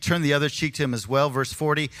right cheek, turn the other cheek to him as well. Verse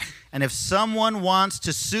 40. And if someone wants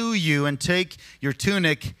to sue you and take your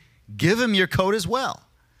tunic, give him your coat as well.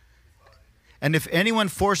 And if anyone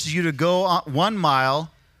forces you to go 1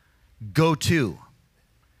 mile, go 2.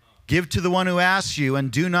 Give to the one who asks you,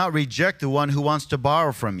 and do not reject the one who wants to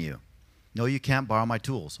borrow from you. No, you can't borrow my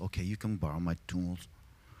tools. Okay, you can borrow my tools.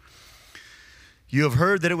 You have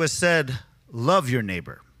heard that it was said, love your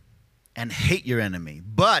neighbor and hate your enemy.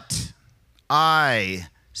 But I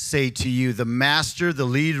say to you, the master, the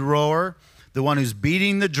lead rower, the one who's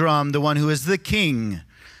beating the drum, the one who is the king,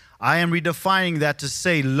 I am redefining that to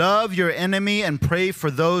say, love your enemy and pray for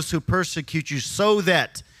those who persecute you so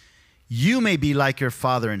that you may be like your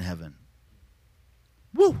Father in heaven.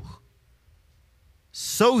 Woo!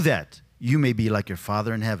 So that you may be like your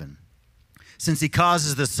Father in heaven. Since he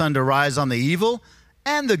causes the sun to rise on the evil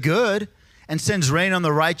and the good, and sends rain on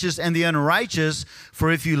the righteous and the unrighteous,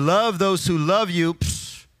 for if you love those who love you,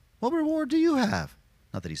 what reward do you have?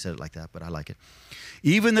 Not that he said it like that, but I like it.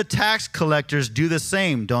 Even the tax collectors do the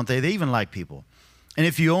same, don't they? They even like people. And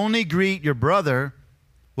if you only greet your brother,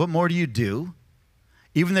 what more do you do?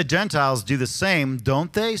 Even the Gentiles do the same,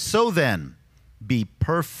 don't they? So then, be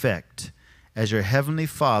perfect as your heavenly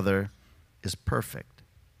Father is perfect.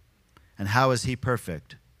 And how is he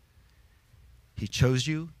perfect? He chose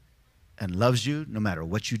you and loves you no matter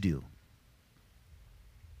what you do.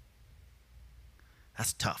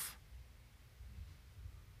 That's tough.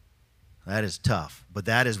 That is tough, but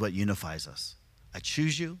that is what unifies us. I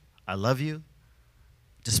choose you, I love you,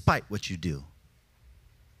 despite what you do.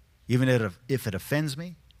 Even if it offends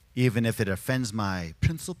me, even if it offends my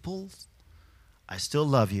principles, I still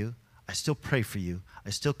love you, I still pray for you,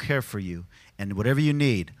 I still care for you, and whatever you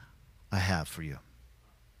need, I have for you.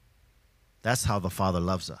 That's how the Father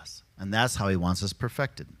loves us, and that's how he wants us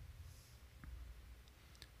perfected.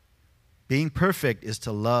 Being perfect is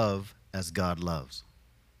to love as God loves.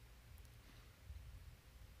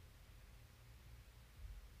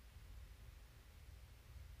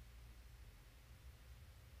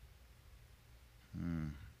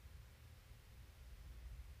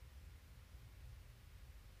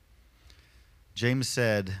 James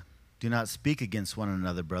said, do not speak against one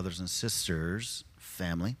another, brothers and sisters,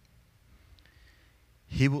 family.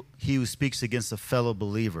 He who speaks against a fellow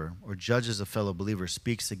believer or judges a fellow believer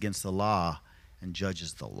speaks against the law and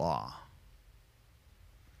judges the law.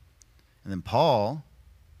 And then Paul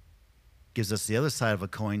gives us the other side of a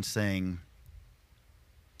coin saying,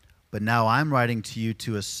 but now I'm writing to you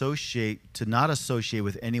to not associate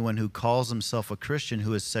with anyone who calls himself a Christian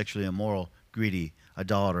who is sexually immoral, greedy,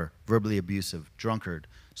 idolater, verbally abusive, drunkard,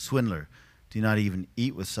 swindler. Do not even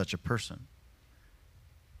eat with such a person.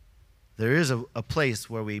 There is a place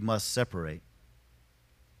where we must separate.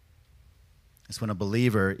 It's when a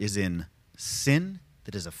believer is in sin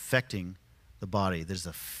that is affecting the body, that is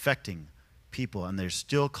affecting people, and they're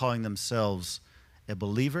still calling themselves a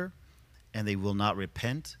believer, and they will not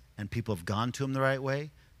repent, and people have gone to them the right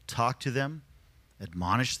way, talked to them,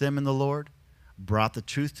 admonished them in the Lord, brought the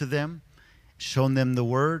truth to them, shown them the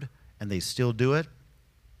word, and they still do it,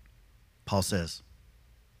 Paul says,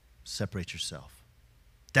 separate yourself.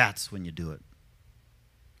 That's when you do it.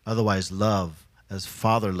 Otherwise, love as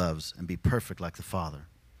Father loves and be perfect like the Father.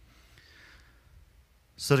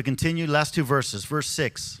 So to continue, last two verses. Verse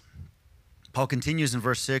 6. Paul continues in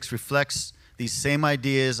verse 6, reflects these same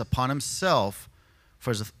ideas upon himself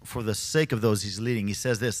for the sake of those he's leading. He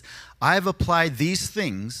says this, I have applied these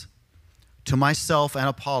things to myself and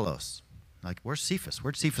Apollos. Like, where's Cephas?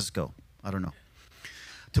 Where'd Cephas go? I don't know.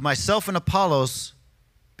 To myself and Apollos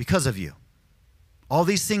because of you. All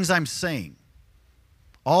these things I'm saying,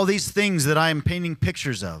 all these things that I am painting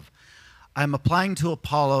pictures of, I'm applying to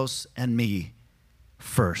Apollos and me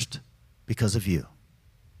first because of you.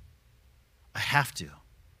 I have to.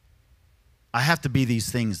 I have to be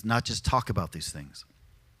these things, not just talk about these things.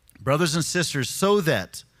 Brothers and sisters, so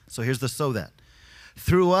here's the so that,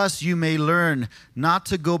 through us you may learn not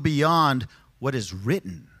to go beyond what is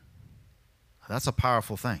written. That's a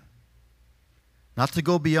powerful thing. Not to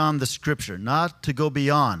go beyond the scripture, not to go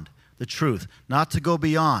beyond the truth, not to go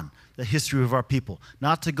beyond the history of our people,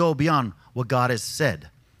 not to go beyond what God has said.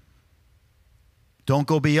 Don't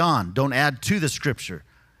go beyond, don't add to the scripture.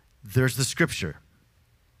 There's the scripture.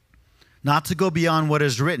 Not to go beyond what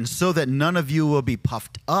is written, so that none of you will be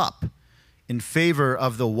puffed up in favor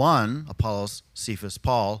of the one, Apollos, Cephas,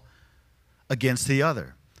 Paul, against the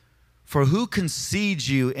other. For who concedes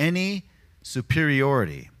you any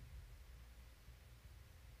superiority?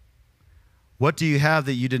 What do you have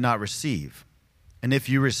that you did not receive? And if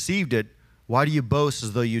you received it, why do you boast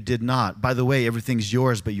as though you did not? By the way, everything's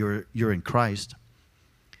yours, but you're in Christ,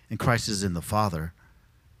 and Christ is in the Father.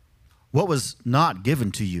 What was not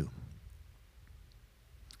given to you?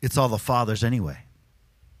 It's all the Father's anyway.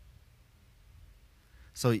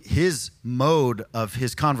 So his mode of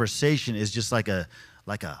his conversation is just like a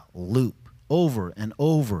loop over and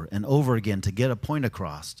over and over again to get a point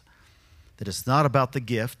across that it's not about the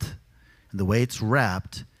gift and the way it's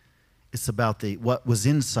wrapped. It's about what was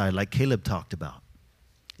inside, like Caleb talked about.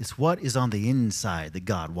 It's what is on the inside that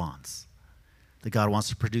God wants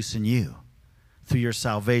to produce in you through your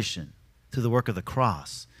salvation, through the work of the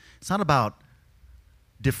cross. It's not about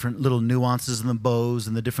different little nuances and the bows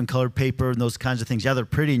and the different colored paper and those kinds of things. Yeah, they're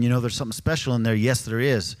pretty and you know there's something special in there. Yes, there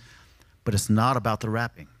is. But it's not about the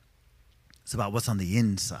wrapping. It's about what's on the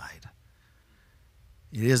inside.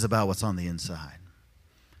 It is about what's on the inside.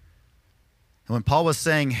 And when Paul was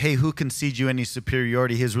saying, hey, who concedes you any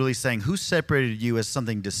superiority, he was really saying, who separated you as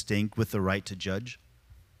something distinct with the right to judge?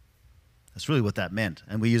 That's really what that meant.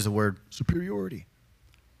 And we use the word superiority.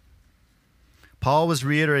 Paul was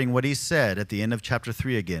reiterating what he said at the end of chapter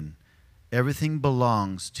 3 again. Everything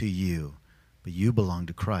belongs to you, but you belong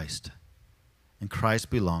to Christ, and Christ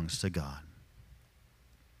belongs to God.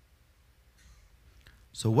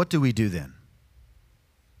 So what do we do then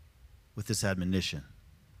with this admonition?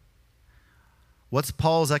 What's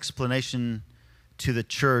Paul's explanation to the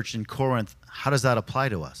church in Corinth? How does that apply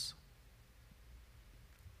to us?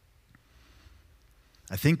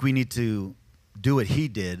 I think we need to do what he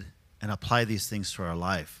did and apply these things to our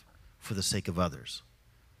life for the sake of others.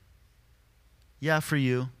 Yeah, for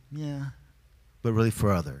you. Yeah. But really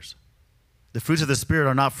for others. The fruits of the Spirit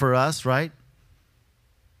are not for us, right?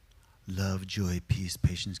 Love, joy, peace,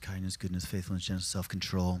 patience, kindness, goodness, faithfulness, gentleness,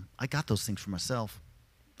 self-control. I got those things for myself.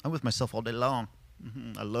 I'm with myself all day long.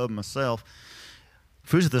 I love myself.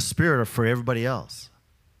 Fruits of the Spirit are for everybody else.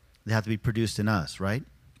 They have to be produced in us, right?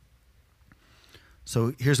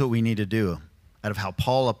 So here's what we need to do out of how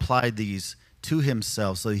Paul applied these to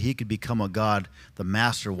himself so he could become what God, the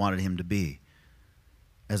Master, wanted him to be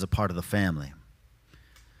as a part of the family.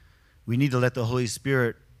 We need to let the Holy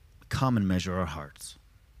Spirit come and measure our hearts.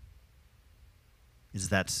 It's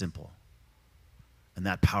that simple and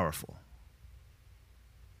that powerful.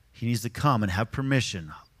 He needs to come and have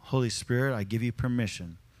permission. Holy Spirit, I give you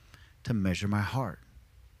permission to measure my heart.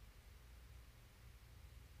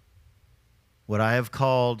 What I have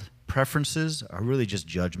called preferences are really just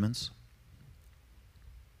judgments.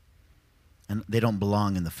 And they don't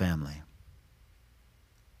belong in the family.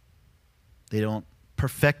 They don't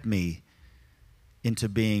perfect me into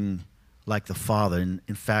being like the Father. And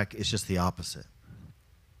in fact, it's just the opposite.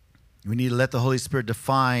 We need to let the Holy Spirit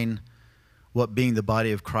define what being the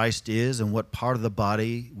body of Christ is and what part of the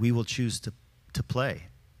body we will choose to play.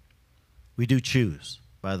 We do choose,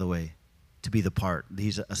 by the way, to be the part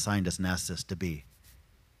He's assigned us and asked us to be.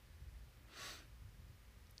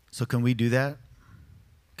 So can we do that?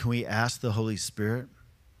 Can we ask the Holy Spirit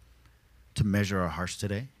to measure our hearts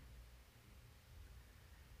today?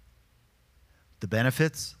 The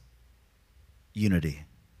benefits, unity.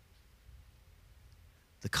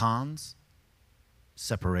 The cons,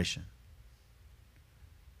 separation.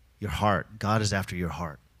 Your heart. God is after your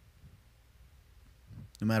heart.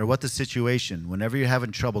 No matter what the situation, whenever you're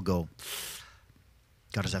having trouble, go,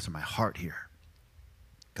 God is after my heart here.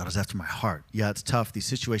 God is after my heart. Yeah, it's tough. These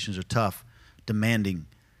situations are tough, demanding,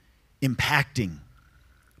 impacting.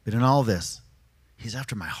 But in all this, he's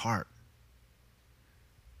after my heart.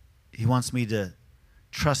 He wants me to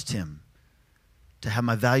trust him, to have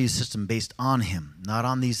my value system based on him, not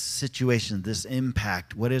on these situations, this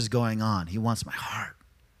impact, what is going on. He wants my heart.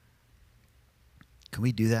 Can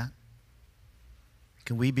we do that?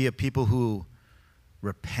 Can we be a people who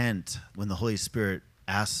repent when the Holy Spirit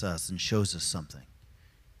asks us and shows us something?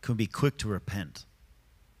 Can we be quick to repent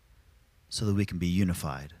so that we can be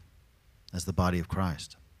unified as the body of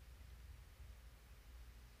Christ?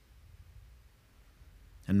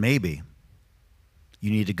 And maybe you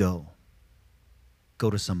need to go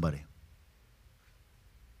to somebody.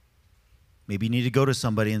 Maybe you need to go to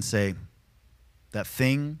somebody and say, that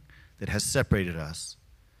thing that has separated us,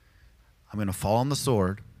 I'm going to fall on the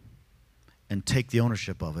sword and take the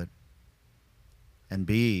ownership of it and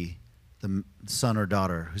be the son or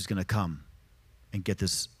daughter who's going to come and get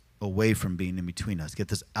this away from being in between us, get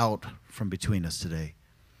this out from between us today.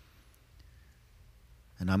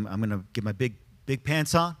 And I'm going to get my big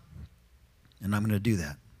pants on, and I'm going to do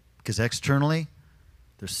that. Because externally,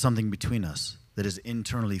 there's something between us that is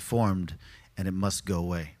internally formed, and it must go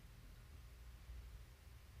away.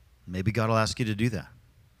 Maybe God will ask you to do that.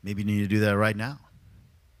 Maybe you need to do that right now.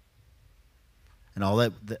 And all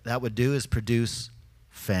that would do is produce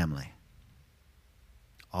family.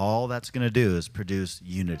 All that's going to do is produce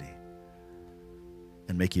unity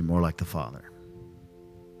and make you more like the Father.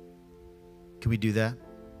 Can we do that?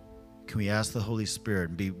 Can we ask the Holy Spirit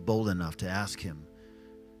and be bold enough to ask him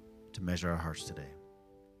to measure our hearts today?